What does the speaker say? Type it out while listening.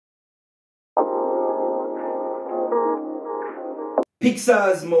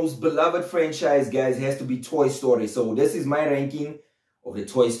Pixar's most beloved franchise, guys, has to be Toy Story. So this is my ranking of the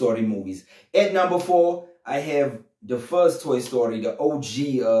Toy Story movies. At number 4, I have the first Toy Story, the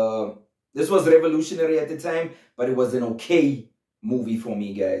OG. This was revolutionary at the time, but it was an okay movie for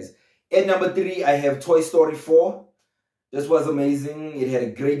me, guys. At number 3, I have Toy Story 4. This was amazing. It had a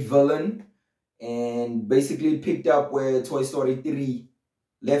great villain and basically picked up where Toy Story 3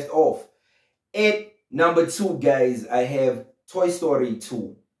 left off. At number 2, guys, I have Toy Story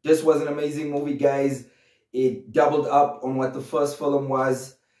 2. This was an amazing movie, guys. It doubled up on what the first film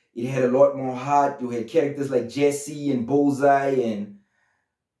was. It had a lot more heart. You had characters like Jesse and Bullseye, and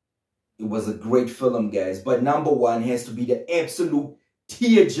it was a great film, guys. But number 1 has to be the absolute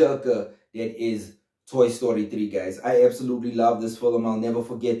tearjerker that is Toy Story 3, guys. I absolutely love this film. I'll never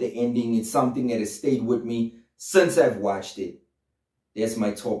forget the ending. It's something that has stayed with me since I've watched it. That's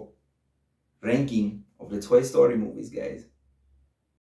my top ranking of the Toy Story movies, guys.